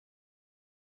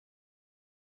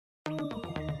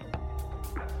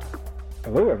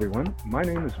Hello, everyone. My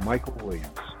name is Michael Williams.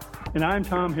 And I'm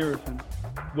Tom Harrison.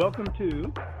 Welcome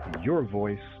to Your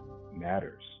Voice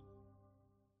Matters.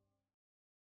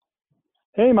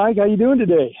 Hey, Mike, how you doing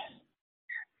today?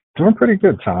 Doing pretty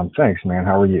good, Tom. Thanks, man.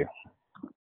 How are you?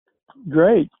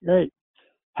 Great.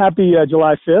 Happy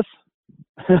July 5th.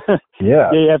 Yeah.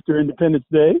 Day after Independence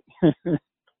Day.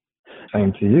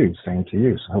 Same to you.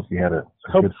 So hope you had a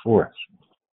good 4th.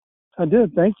 I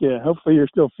did. Thank you. Hopefully you're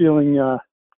still feeling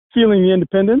the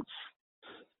independence.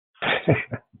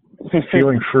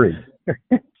 Feeling free.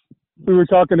 We were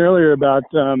talking earlier about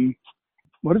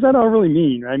what does that all really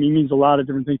mean? I mean, it means a lot of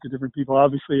different things to different people.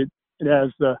 Obviously, it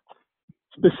has the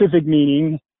specific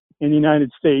meaning in the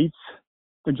United States.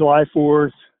 The July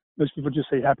 4th, most people just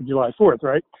say Happy July 4th,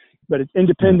 right? But it's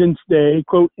Independence Day,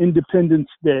 quote, Independence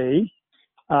Day,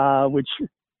 which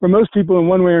for most people in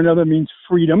one way or another means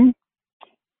freedom.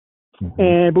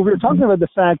 Mm-hmm. But we were talking about the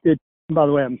fact that, by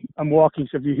the way, I'm walking,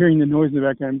 so if you're hearing the noise in the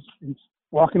background, I'm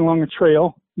walking along a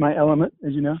trail, my element,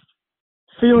 as you know.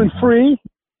 Feeling free,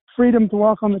 freedom to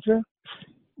walk on the trail.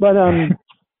 But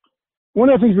one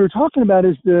of the things we were talking about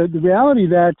is the reality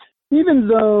that even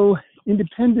though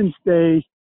Independence Day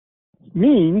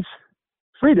means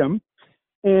freedom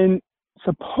and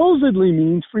supposedly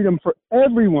means freedom for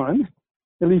everyone,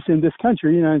 at least in this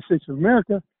country, United States of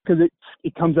America, because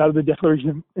it comes out of the Declaration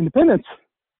of Independence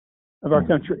of our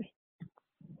country,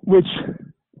 which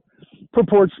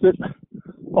purports that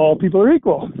all people are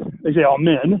equal. They say all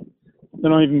men. They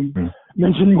don't even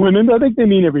mention women, but I think they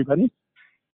mean everybody.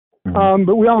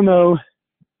 But we all know,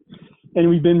 and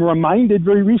we've been reminded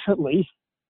very recently,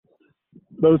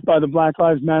 both by the Black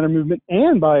Lives Matter movement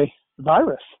and by the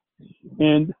virus,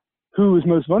 and who is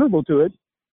most vulnerable to it,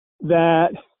 that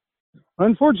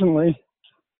unfortunately,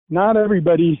 not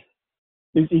everybody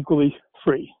is equally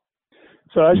free.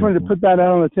 So I just wanted to put that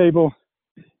out on the table.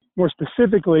 More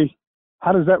specifically,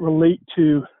 how does that relate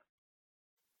to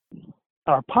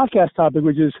our podcast topic,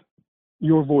 which is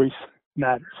Your Voice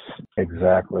Matters?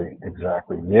 Exactly.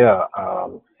 Yeah.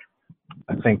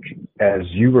 I think as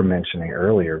you were mentioning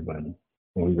earlier when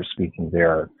we were speaking,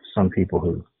 there are some people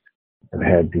who have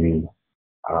had the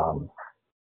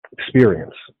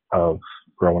experience of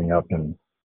growing up in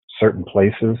certain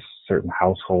places, certain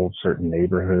households, certain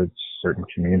neighborhoods, certain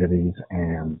communities,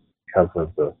 and because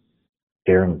of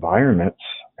their environments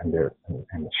and the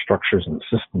structures and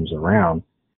systems around,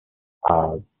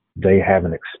 they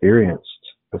haven't experienced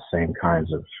the same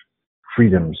kinds of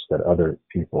freedoms that other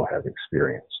people have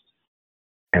experienced.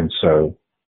 And so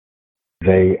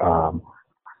they,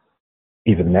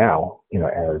 even now,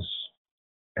 as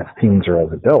teens or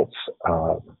as adults,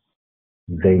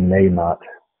 they may not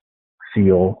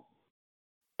feel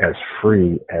as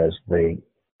free as they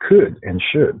could and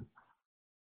should.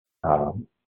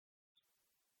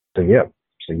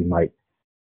 So you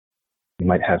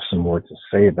might have some more to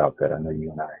say about that. I know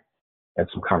you and I had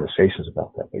some conversations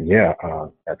about that.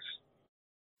 But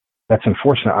that's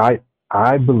unfortunate.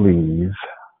 I believe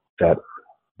that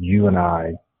you and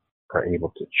I are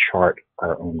able to chart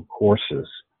our own courses.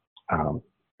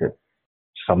 There's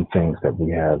some things that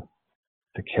we have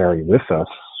to carry with us,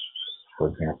 for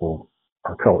example,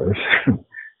 our colors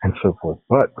and so forth.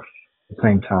 But at the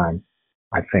same time,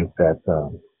 I think that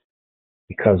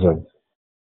because of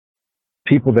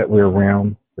people that we're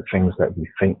around, the things that we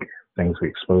think, things we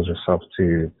expose ourselves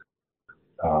to,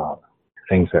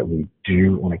 things that we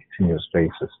do on a continuous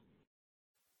basis,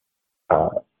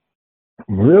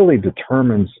 really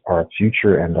determines our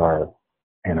future and our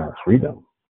freedom.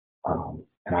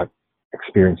 And I've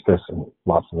experienced this, and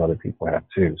lots of other people have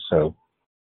too. So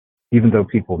even though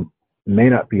people may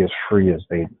not be as free as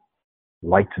they'd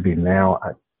like to be now,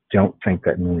 I don't think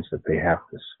that means that they have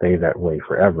to stay that way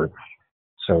forever.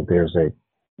 So there's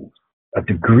a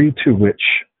degree to which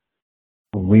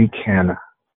we can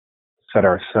set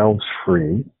ourselves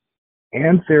free,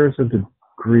 and there's a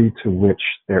degree to which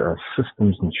there are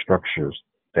systems and structures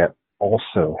that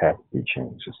also have to be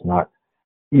changed. It's not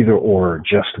either or,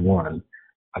 just one.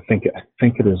 I think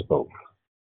it is both.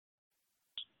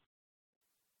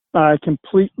 I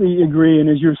completely agree. And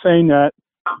as you're saying that,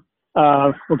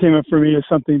 what came up for me is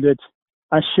something that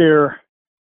I share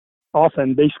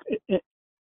often.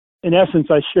 In essence,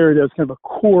 I share it as kind of a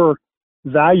core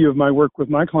value of my work with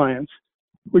my clients,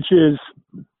 which is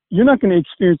you're not going to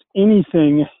experience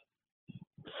anything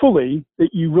fully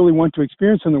that you really want to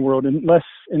experience in the world unless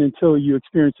and until you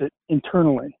experience it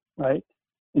internally, right?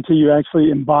 Until you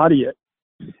actually embody it.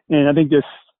 And I think this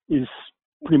is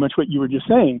pretty much what you were just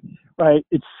saying, right?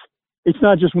 It's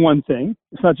not just one thing.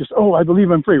 It's not just, oh, I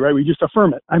believe I'm free, right? We just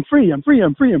affirm it. I'm free. And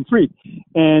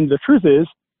the truth is,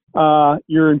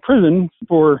 you're in prison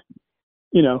for,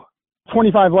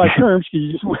 25 life terms because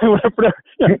you just whatever.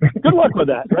 Yeah, good luck with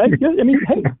that, right? I mean,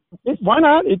 hey, why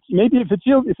not? Maybe if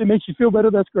it makes you feel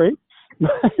better, that's great.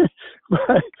 But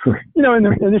and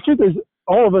the truth is,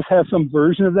 all of us have some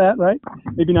version of that, right?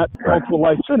 Maybe not multiple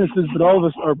life sentences, but all of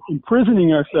us are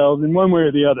imprisoning ourselves in one way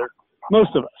or the other.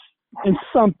 Most of us, in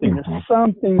something. There's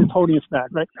something that's holding us back,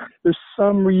 right? There's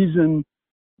some reason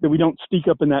that we don't speak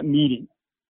up in that meeting.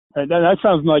 Right? That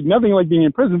sounds like nothing like being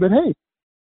in prison, but hey,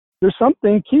 there's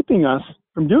something keeping us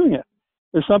from doing it.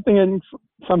 There's something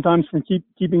sometimes from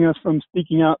keeping us from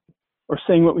speaking out or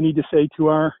saying what we need to say to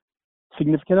our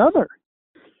significant other.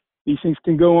 These things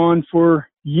can go on for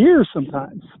years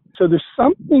sometimes. So there's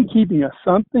something keeping us,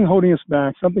 something holding us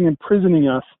back, something imprisoning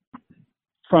us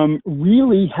from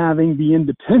really having the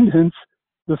independence,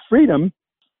 the freedom.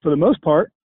 For the most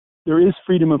part, there is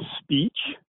freedom of speech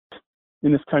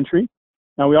in this country.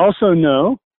 Now, we also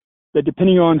know that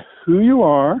depending on who you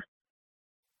are,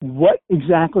 what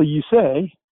exactly you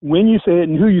say, when you say it,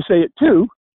 and who you say it to,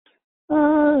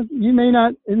 it may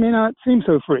not seem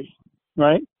so free,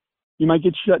 right? You might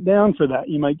get shut down for that.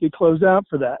 You might get closed out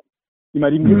for that. You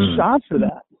might even get shot for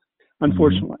that,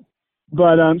 unfortunately.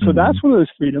 But so that's one of those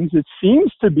freedoms. It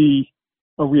seems to be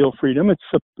a real freedom.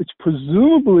 It's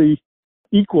presumably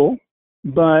equal,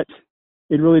 but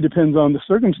it really depends on the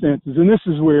circumstances. And this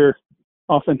is where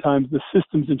oftentimes the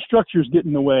systems and structures get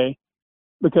in the way,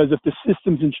 because if the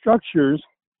systems and structures,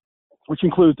 which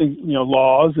include things,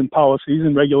 laws and policies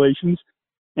and regulations,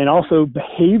 and also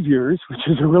behaviors, which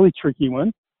is a really tricky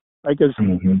one, right? Because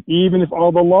even if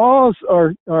all the laws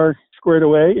are squared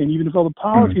away, and even if all the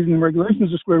policies and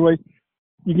regulations are squared away,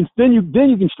 you can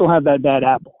still have that bad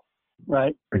apple,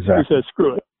 right? Exactly. Who says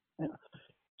screw it. Yeah.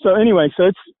 So anyway, so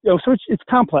it's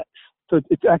complex. So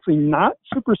it's actually not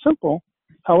super simple.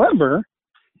 However,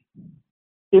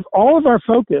 if all of our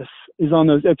focus is on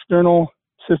those external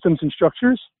systems and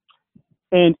structures,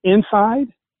 and inside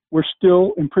we're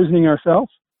still imprisoning ourselves,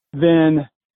 then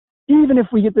even if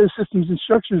we get those systems and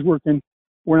structures working,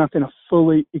 we're not going to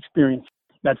fully experience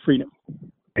that freedom.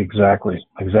 Exactly.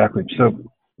 So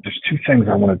there's two things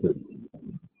I wanted to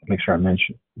make sure I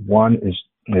mention. One is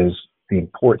the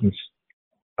importance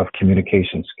of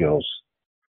communication skills.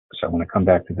 So I want to come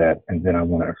back to that, and then I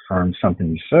want to affirm something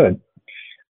you said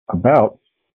about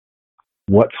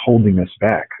what's holding us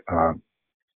back.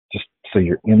 Just so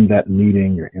you're in that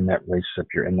meeting, you're in that relationship,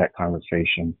 you're in that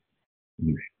conversation.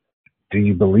 Do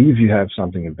you believe you have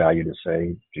something of value to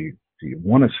say? Do you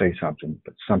want to say something,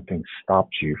 but something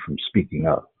stops you from speaking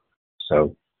up?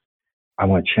 So I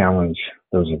want to challenge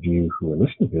those of you who are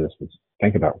listening to this to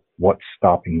think about what's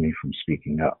stopping me from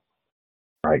speaking up,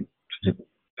 right? Just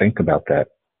think about that.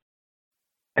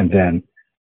 And then,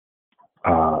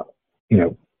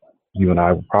 you and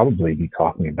I will probably be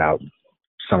talking about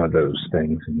some of those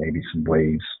things and maybe some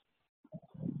ways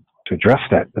to address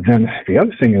that. But then the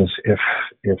other thing is,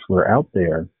 if we're out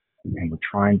there and we're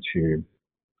trying to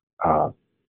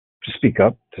speak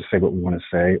up, to say what we want to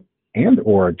say, and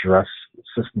or address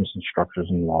systems and structures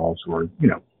and laws, or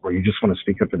you just want to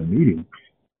speak up in a meeting,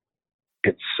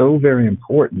 it's so very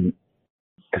important.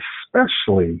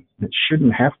 Especially, it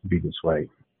shouldn't have to be this way,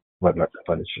 but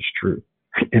it's just true.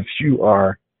 If you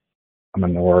are a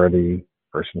minority,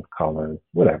 person of color,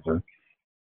 whatever,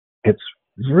 it's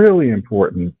really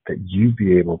important that you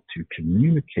be able to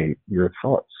communicate your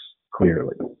thoughts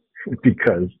clearly.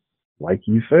 Because, like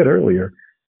you said earlier,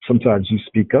 sometimes you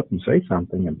speak up and say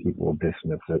something and people will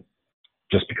dismiss it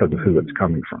just because of who it's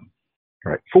coming from,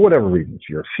 right? For whatever reason. If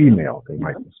you're a female, they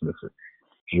might dismiss it.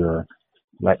 If you're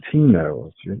Latino,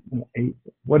 if you're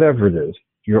whatever it is,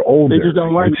 you're older, they just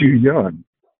don't like you're too young.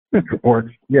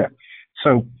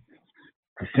 So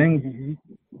the thing,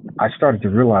 I started to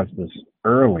realize this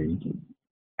early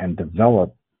and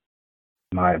develop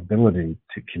my ability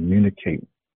to communicate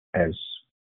as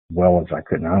well as I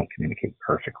could. And I don't communicate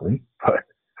perfectly,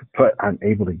 but I'm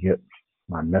able to get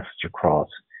my message across,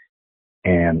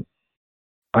 and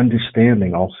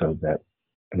understanding also that,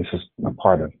 and this is a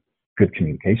part of good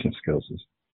communication skills, is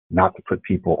not to put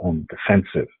people on the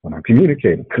defensive when I'm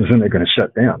communicating, because then they're going to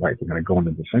shut down, right? They're going to go on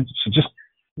the defensive. So just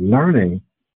learning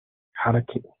how,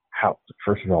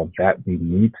 first of all, that we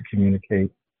need to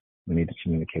communicate. We need to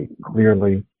communicate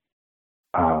clearly.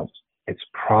 It's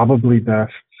probably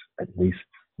best, at least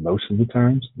most of the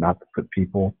times, not to put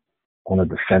people on a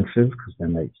defensive, because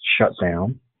then they shut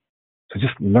down. So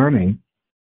just learning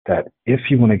that if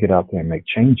you want to get out there and make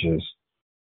changes,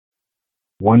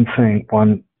 one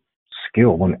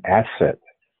skill, one asset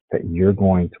that you're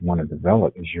going to want to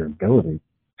develop is your ability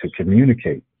to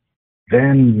communicate.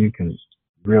 Then you can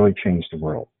really change the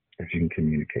world. if you can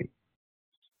communicate.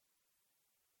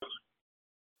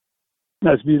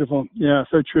 That's beautiful. Yeah,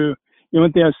 so true.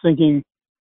 One thing I was thinking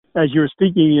as you were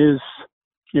speaking is,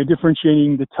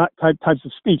 differentiating the types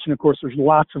of speech. And of course, there's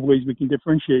lots of ways we can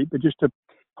differentiate, but just to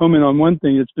home in on one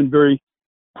thing that's been very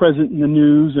present in the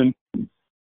news, and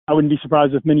I wouldn't be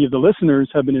surprised if many of the listeners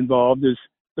have been involved, is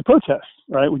the protests,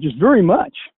 right? Which is very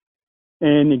much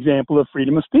an example of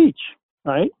freedom of speech,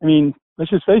 right? I mean,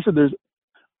 let's just face it, there's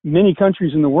many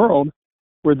countries in the world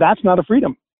where that's not a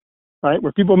freedom, right?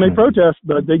 Where people may protest,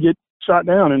 but they get shot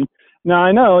down. And now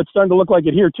I know it's starting to look like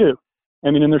it here too.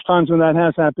 I mean, and there's times when that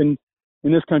has happened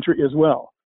in this country as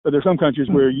well. But there's some countries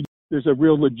where there's a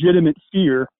real legitimate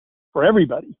fear for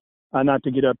everybody not to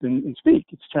get up and speak.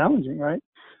 It's challenging, right?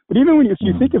 But even if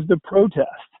you think of the protest,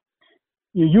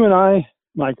 you and I,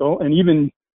 Michael, and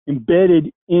even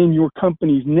embedded in your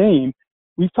company's name,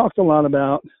 we've talked a lot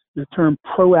about the term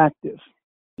proactive.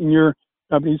 In your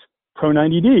company's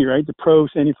Pro90D, right? The pro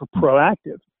standing for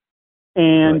proactive.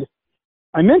 And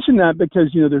I mention that because,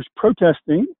 there's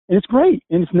protesting, and it's great,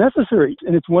 and it's necessary,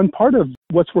 and it's one part of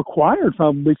what's required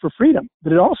probably for freedom.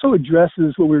 But it also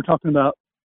addresses what we were talking about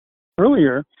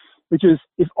earlier, which is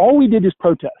if all we did is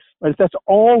protest, right? If that's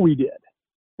all we did,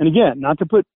 and again, not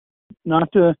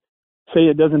to say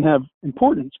it doesn't have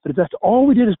importance, but if that's all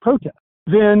we did is protest,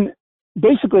 then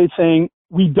basically it's saying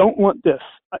we don't want this.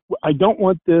 I don't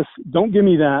want this. Don't give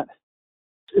me that.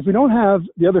 If we don't have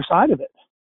the other side of it,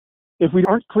 if we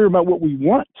aren't clear about what we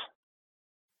want,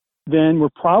 then we're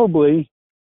probably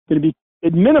going to be,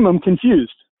 at minimum,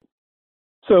 confused.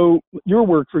 So your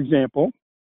work, for example,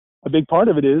 a big part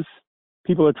of it is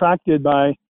people are attracted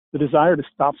by the desire to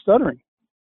stop stuttering.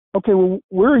 Okay, well,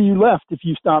 where are you left if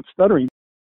you stop stuttering?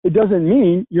 It doesn't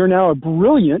mean you're now a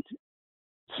brilliant,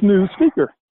 smooth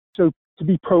speaker. So to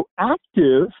be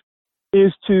proactive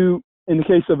is to, in the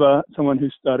case of someone who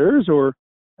stutters or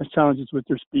has challenges with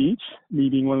their speech, me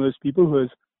being one of those people who has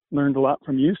learned a lot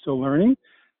from you, still learning,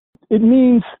 it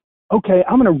means, okay,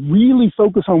 I'm going to really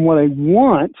focus on what I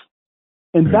want,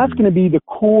 and that's going to be the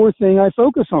core thing I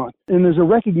focus on. And there's a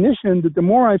recognition that the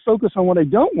more I focus on what I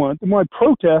don't want, the more I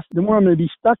protest, the more I'm going to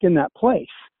be stuck in that place.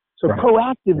 So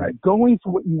proactive, going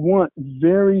for what you want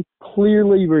very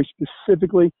clearly, very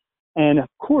specifically. And of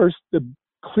course, the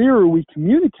clearer we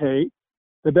communicate,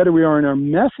 the better we are in our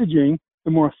messaging,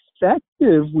 the more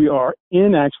effective we are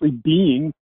in actually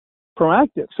being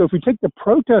proactive. So if we take the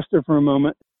protester for a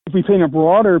moment, if we paint a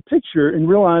broader picture and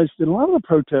realize that a lot of the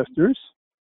protesters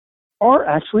are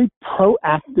actually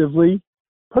proactively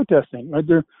protesting, right?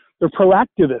 They're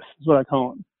proactivists, is what I call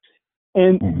them.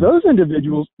 And those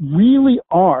individuals really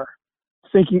are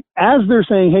thinking, as they're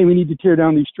saying, hey, we need to tear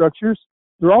down these structures,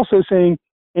 they're also saying,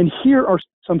 and here are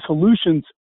some solutions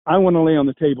I want to lay on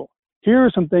the table. Here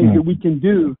are some things that we can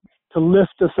do to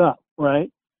lift us up, right?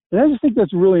 And I just think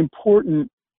that's really important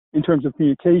in terms of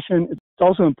communication. It's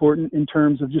also important in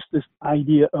terms of just this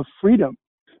idea of freedom.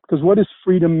 Because what does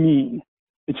freedom mean?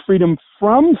 It's freedom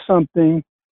from something,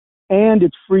 and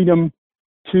it's freedom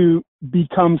to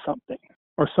become something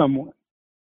or someone.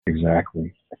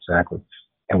 Exactly.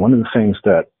 And one of the things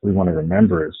that we want to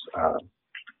remember is,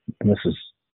 and this is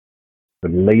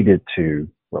related to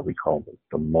what we call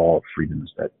the law of freedom,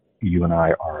 is that you and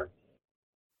I are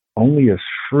only as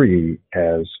free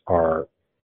as our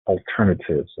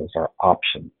alternatives, as our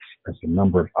options, as the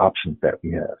number of options that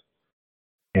we have.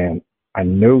 And I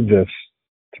know this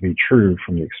to be true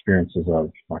from the experiences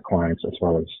of my clients as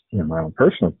well as my own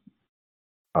personal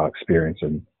experience,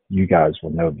 and you guys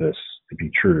will know this to be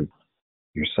true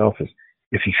yourself, is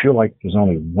if you feel like there's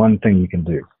only one thing you can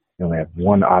do, you only have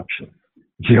one option,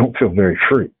 you don't feel very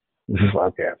free. It's just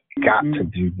like, okay, I've got to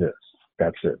do this.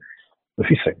 That's it. If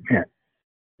you say, man,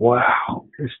 wow,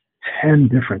 there's 10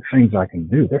 different things I can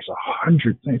do. There's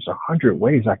 100 things, 100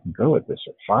 ways I can go at this,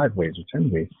 or 5 ways or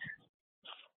 10 ways.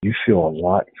 You feel a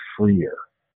lot freer.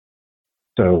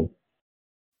 So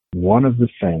one of the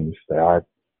things that I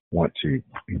want to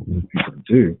people to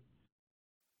do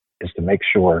is to make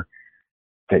sure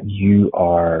that you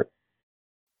are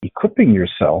equipping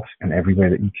yourself in every way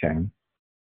that you can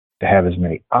to have as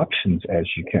many options as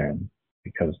you can,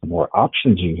 because the more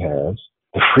options you have,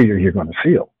 the freer you're going to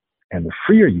feel. And the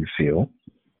freer you feel,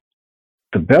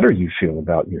 the better you feel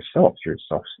about yourself. Your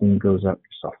self-esteem goes up,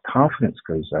 your self-confidence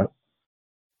goes up,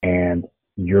 and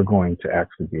you're going to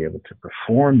actually be able to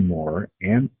perform more,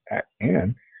 and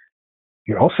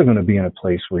you're also going to be in a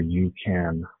place where you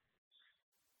can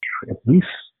at least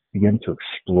begin to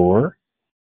explore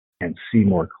and see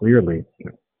more clearly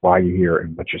why you're here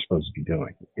and what you're supposed to be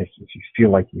doing. If you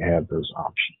feel like you have those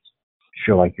options, if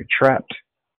you feel like you're trapped,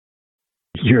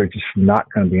 you're just not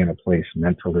going to be in a place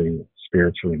mentally,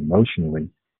 spiritually, emotionally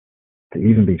to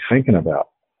even be thinking about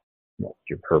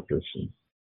your purpose and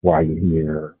why you're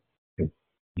here.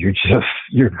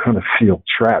 You're going to feel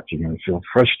trapped. You're going to feel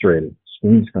frustrated.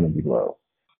 Steam's going to be low.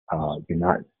 You're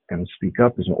not going to speak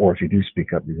up, or if you do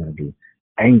speak up, you're going to be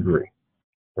angry,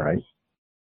 right?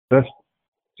 That's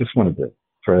just wanted to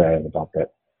throw that in about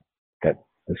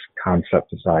this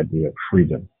concept, this idea of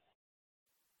freedom.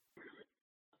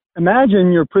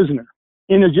 Imagine you're a prisoner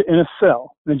in a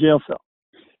cell, in a jail cell.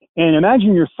 And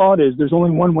imagine your thought is, there's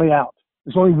only one way out.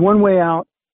 There's only one way out,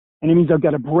 and it means I've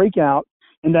got to break out.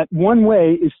 And that one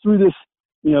way is through this,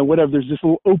 whatever, there's this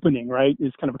little opening, right?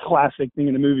 It's kind of a classic thing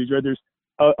in the movies, right? There's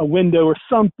a window or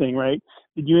something, right,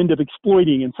 that you end up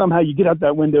exploiting, and somehow you get out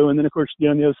that window, and then, of course, you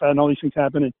get on the other side, and all these things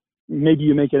happen, and maybe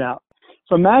you make it out.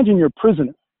 So imagine you're a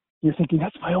prisoner. You're thinking,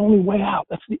 that's my only way out.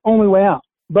 That's the only way out.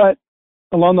 But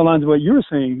along the lines of what you were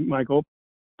saying, Michael,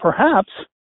 perhaps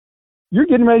you're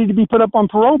getting ready to be put up on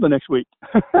parole the next week.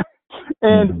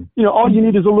 And, all you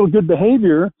need is a little good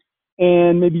behavior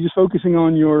and maybe just focusing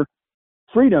on your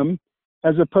freedom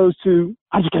as opposed to,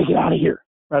 I just got to get out of here,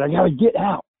 right? I got to get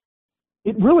out.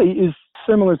 It really is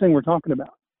a similar thing we're talking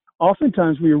about.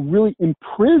 Oftentimes we are really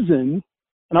imprisoned,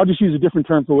 and I'll just use a different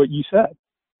term for what you said.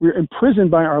 We're imprisoned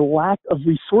by our lack of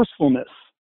resourcefulness.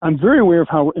 I'm very aware of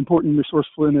how important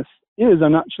resourcefulness is.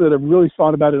 I'm not sure that I've really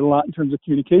thought about it a lot in terms of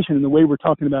communication and the way we're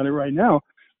talking about it right now,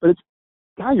 but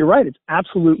you're right. It's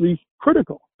absolutely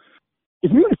critical.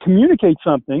 If you want to communicate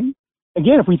something,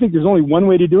 again, if we think there's only one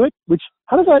way to do it, which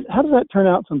how does that turn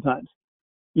out sometimes?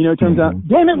 It turns out,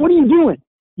 damn it, what are you doing?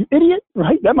 You idiot,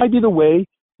 right? That might be the way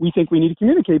we think we need to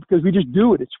communicate because we just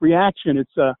do it. It's reaction.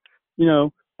 It's,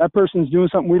 that person's doing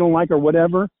something we don't like or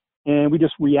whatever, and we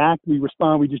just react, we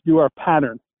respond, we just do our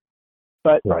pattern.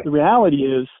 But The reality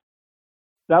is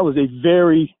that was a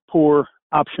very poor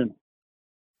option.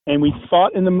 And we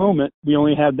thought in the moment we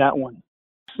only had that one.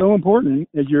 So important,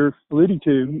 as you're alluding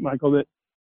to, Michael, that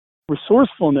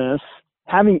resourcefulness,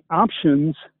 having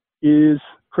options is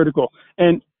critical.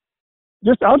 And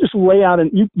I'll just lay out,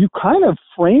 and you kind of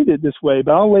framed it this way,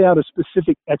 but I'll lay out a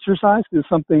specific exercise. It's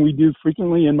something we do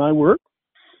frequently in my work.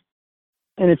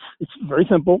 And it's very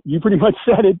simple. You pretty much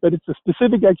said it, but it's a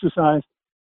specific exercise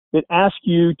that asks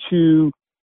you to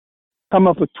come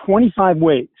up with 25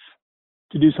 ways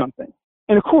to do something.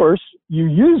 And of course, you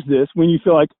use this when you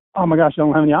feel like, oh my gosh, I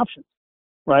don't have any options,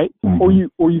 right? Mm-hmm.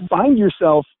 Or you find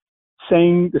yourself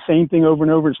saying the same thing over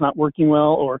and over, it's not working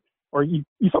well, or you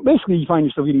find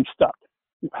yourself getting stuck.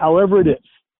 However it is,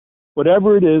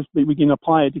 whatever it is, but we can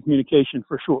apply it to communication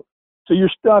for sure. So you're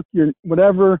stuck, you're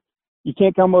whatever, you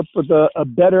can't come up with a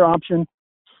better option.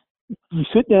 You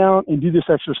sit down and do this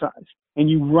exercise, and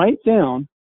you write down,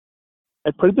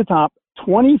 I put at the top,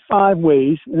 25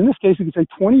 ways, and in this case, we can say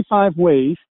 25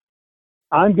 ways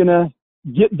I'm going to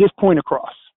get this point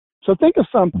across. So think of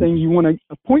something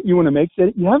a point you want to make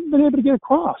that you haven't been able to get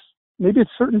across. Maybe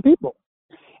it's certain people.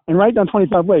 And write down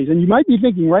 25 ways. And you might be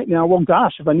thinking right now, well,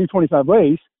 gosh, if I knew 25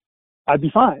 ways, I'd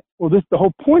be fine. Well, the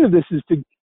whole point of this is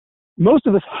most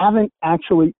of us haven't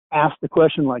actually asked a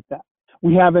question like that.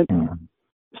 We haven't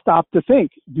stopped to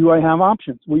think, do I have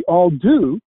options? We all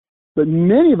do, but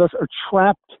many of us are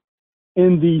trapped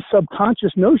in the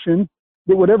subconscious notion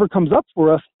that whatever comes up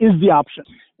for us is the option.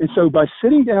 And so by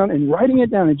sitting down and writing it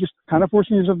down and just kind of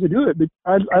forcing yourself to do it, but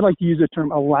I'd like to use the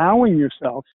term allowing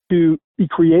yourself to be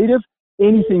creative,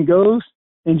 anything goes,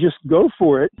 and just go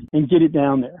for it and get it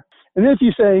down there. And then if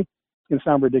you say, it's going to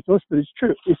sound ridiculous, but it's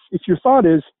true. If your thought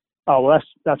is, oh, well,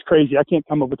 that's crazy, I can't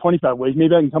come up with 25 ways,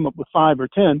 maybe I can come up with 5 or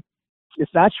 10. If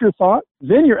that's your thought,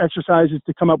 then your exercise is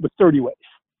to come up with 30 ways.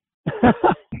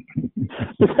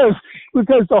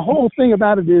 because the whole thing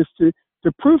about it is to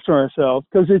prove to ourselves,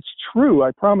 because it's true, I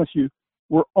promise you,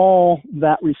 we're all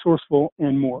that resourceful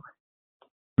and more.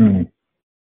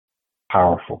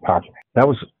 Powerful.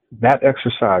 That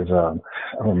exercise, I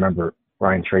remember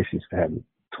Brian Tracy used to have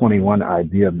 21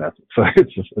 idea method. So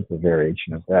it's a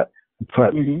variation of that,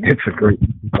 but It's a great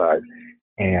exercise.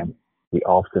 And we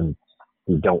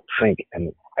don't think,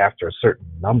 and after a certain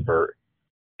number,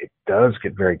 it does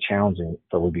get very challenging,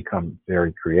 but we become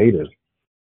very creative.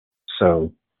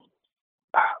 So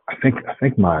I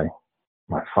think my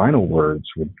final words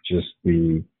would just be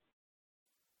in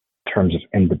terms of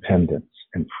independence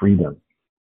and freedom,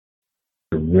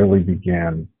 to really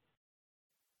begin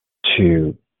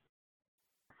to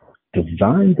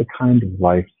design the kind of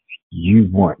life you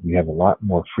want. You have a lot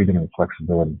more freedom and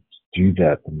flexibility to do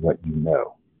that than what you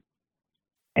know.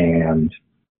 And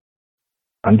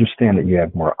understand that you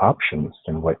have more options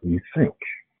than what you think.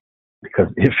 Because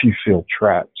if you feel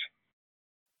trapped,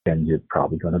 then you're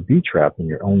probably going to be trapped, and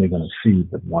you're only going to see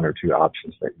the one or two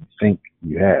options that you think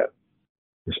you have.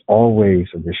 There's always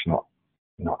additional,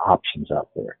 options out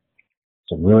there.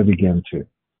 So really begin to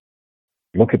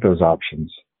look at those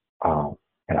options, and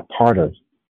a part of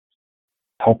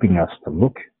helping us to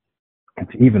look and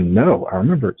to even know. I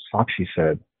remember Sakshi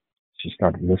said she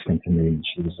started listening to me, and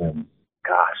she was in,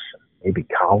 maybe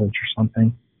college or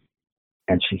something.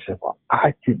 And she said, well,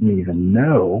 I didn't even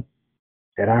know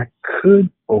that I could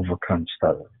overcome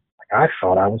stuttering. Like, I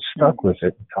thought I was stuck with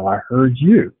it until I heard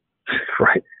you,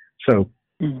 right? So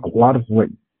a lot of what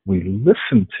we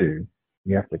listen to,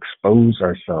 we have to expose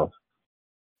ourselves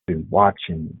to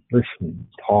watching, listening,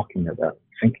 talking about,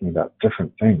 thinking about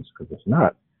different things. Because if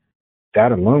not,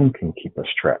 that alone can keep us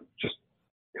trapped. Just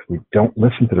if we don't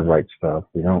listen to the right stuff,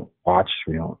 we don't watch,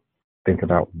 we don't think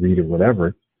about, read, or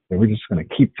whatever, then we're just going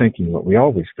to keep thinking what we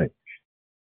always think.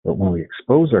 But when we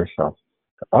expose ourselves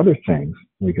to other things,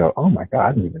 we go, oh my God,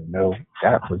 I didn't even know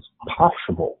that was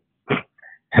possible.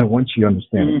 And once you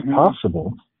understand it's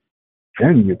possible,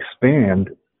 then you expand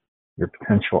your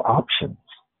potential options.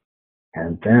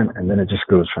 And then it just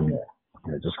goes from there.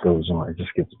 And it just goes on. It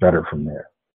just gets better from there.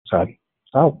 So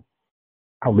I'll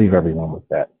leave everyone with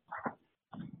that.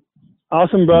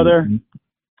 Awesome, brother.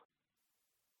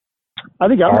 I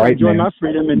think I'm going to enjoy my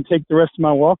freedom and take the rest of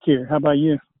my walk here. How about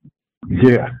you?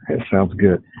 Yeah, it sounds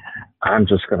good. I'm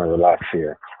just going to relax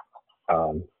here.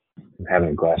 I'm having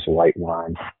a glass of white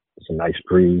wine. It's a nice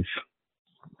breeze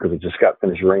because it just got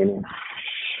finished raining.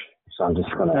 So I'm just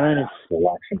going to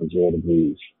relax and enjoy the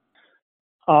breeze.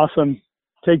 Awesome.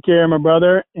 Take care, my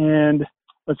brother, and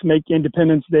let's make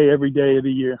Independence Day every day of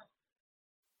the year.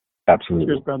 Absolutely.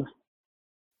 Cheers, brother.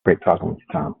 Great talking with you,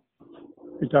 Tom.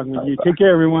 Great talking with you. Take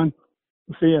care, everyone.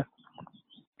 We'll see you.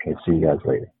 Okay, see you guys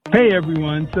later. Hey,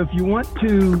 everyone. So if you want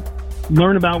to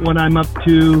learn about what I'm up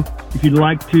to, if you'd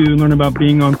like to learn about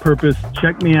being on purpose,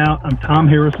 check me out. I'm Tom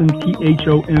Harrison,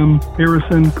 T-H-O-M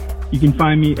Harrison. You can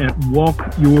find me at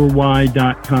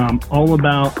walkyourwhy.com. All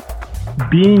about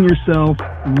being yourself,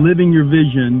 living your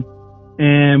vision,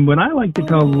 and what I like to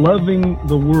call loving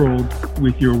the world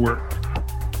with your work.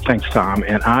 Thanks, Tom.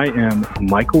 And I am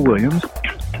Michael Williams,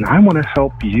 and I want to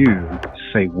help you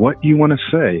say what you want to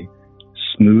say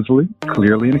smoothly,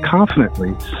 clearly, and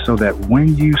confidently so that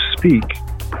when you speak,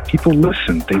 people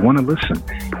listen. They want to listen.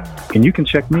 And you can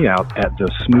check me out at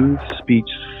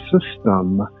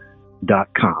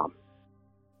thesmoothspeechsystem.com.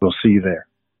 We'll see you there.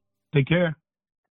 Take care.